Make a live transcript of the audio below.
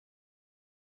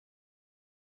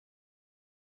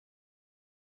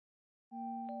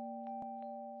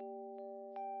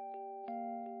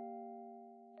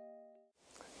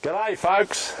G'day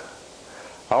folks,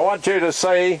 I want you to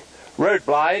see Root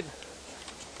Blade,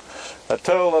 a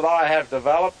tool that I have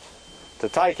developed to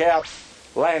take out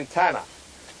lantana.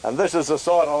 And this is the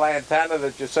sort of lantana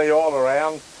that you see all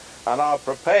around, and I've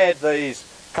prepared these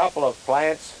couple of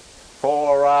plants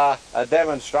for a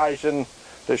demonstration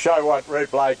to show what Root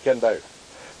Blade can do.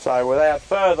 So without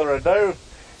further ado,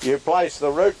 you place the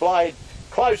Root Blade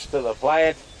close to the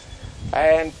plant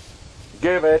and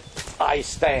give it a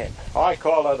stamp. I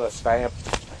call it a stamp.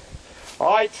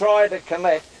 I try to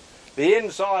connect the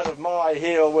inside of my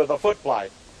heel with the foot blade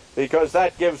because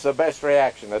that gives the best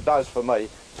reaction. It does for me.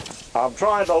 I'm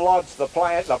trying to lodge the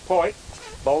point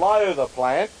below the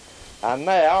plant, and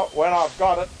now when I've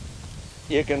got it,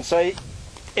 you can see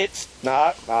it's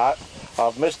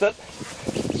I've missed it.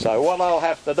 So what I'll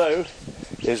have to do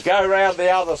is go round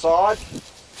the other side,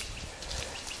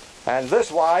 and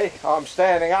this way I'm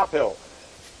standing uphill,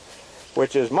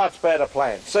 which is much better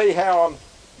plant. See how I'm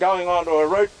going onto a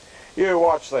root? You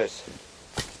watch this.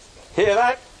 Hear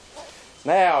that?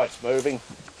 Now it's moving.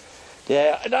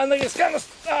 Yeah, I don't think it's going to...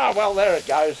 Oh, well, there it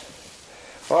goes.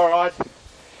 All right.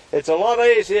 It's a lot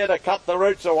easier to cut the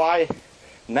roots away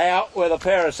now with a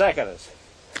pair of secateurs.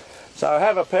 So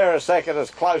have a pair of secateurs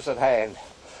close at hand.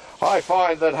 I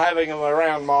find that having them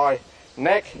around my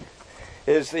neck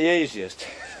is the easiest.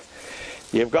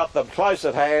 You've got them close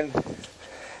at hand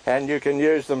and you can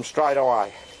use them straight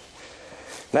away.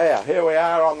 Now, here we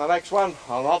are on the next one.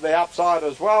 I'm on the upside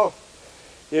as well.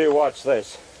 You watch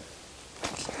this.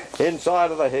 Inside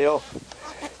of the heel.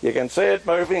 You can see it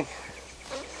moving.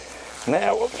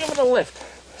 Now, we'll give it a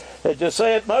lift. Did you see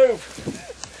it move?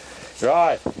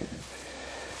 Right.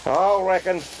 I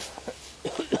reckon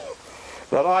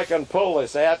that I can pull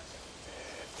this out.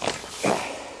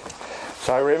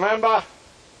 So remember,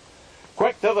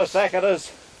 quick to the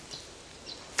secateurs.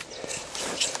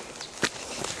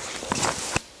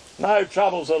 No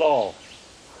troubles at all.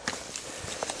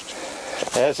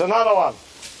 There's another one.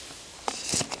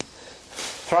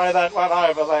 Throw that one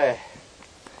over there.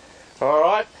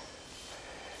 Alright.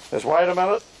 Just wait a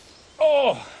minute.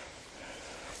 Oh!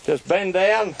 Just bend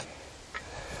down.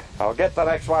 I'll get the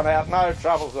next one out. No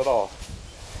troubles at all.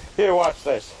 You watch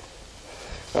this.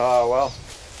 Oh well.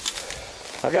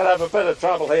 I'm going to have a bit of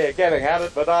trouble here getting at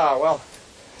it, but well.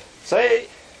 See?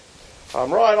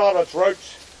 I'm right on its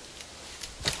roots.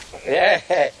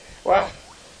 Yeah, well,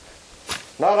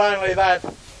 not only that,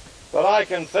 but I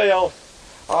can feel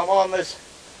I'm on this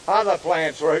other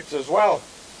plant's roots as well.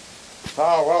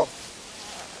 Oh, well,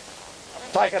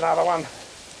 take another one.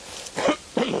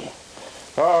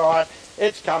 All right,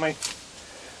 it's coming.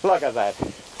 Look at that.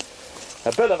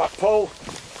 A bit of a pull.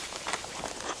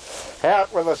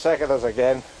 Out with the secateurs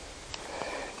again.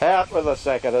 Out with the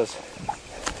secateurs.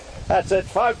 That's it,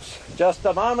 folks. Just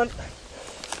a moment.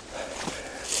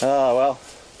 Oh well,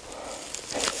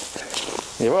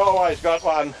 you've always got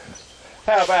one.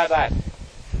 How about that?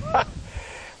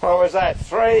 What was that?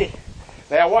 3.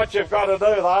 Now what you've got to do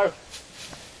though,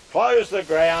 close the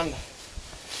ground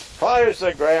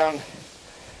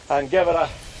and give it a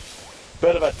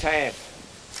bit of a tamp.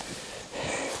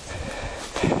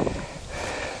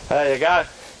 There you go.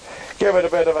 Give it a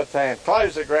bit of a tamp.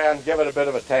 Close the ground, give it a bit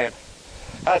of a tamp.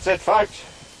 That's it, folks.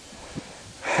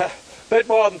 Bit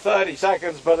more than 30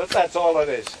 seconds, but that's all it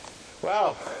is.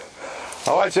 Well,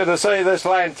 I want you to see this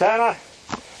lantana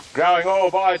growing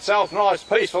all by itself nice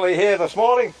peacefully here this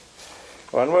morning,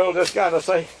 and we're just going to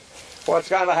see what's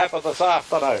going to happen this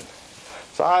afternoon.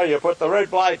 So you put the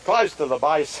root blade close to the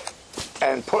base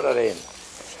and put it in.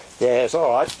 Yes,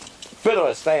 alright. Bit of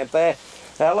a stamp there.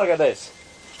 Now look at this.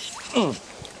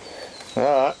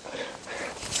 Alright.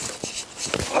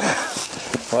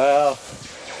 Well,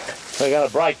 we're going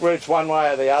to break roots one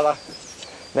way or the other.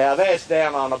 Now there's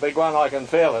down on a big one, I can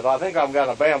feel it. I think I'm going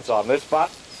to bounce on this,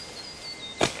 but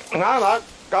no,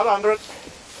 got under it.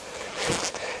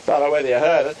 Don't know whether you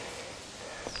heard it,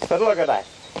 but look at that.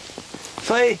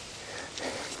 See?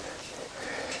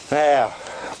 Now,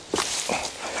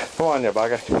 come on you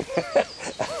bugger.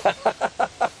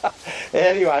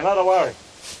 Anyway, not a worry.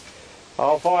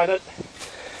 I'll find it.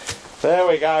 There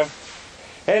we go.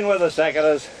 In with the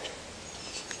secateurs.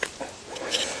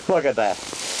 Look at that.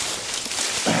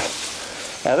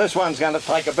 Now this one's going to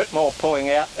take a bit more pulling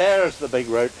out. There's the big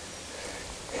root.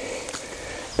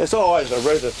 There's always a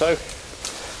root or two.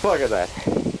 Look at that.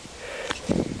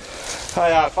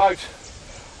 Hey folks,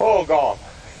 all gone.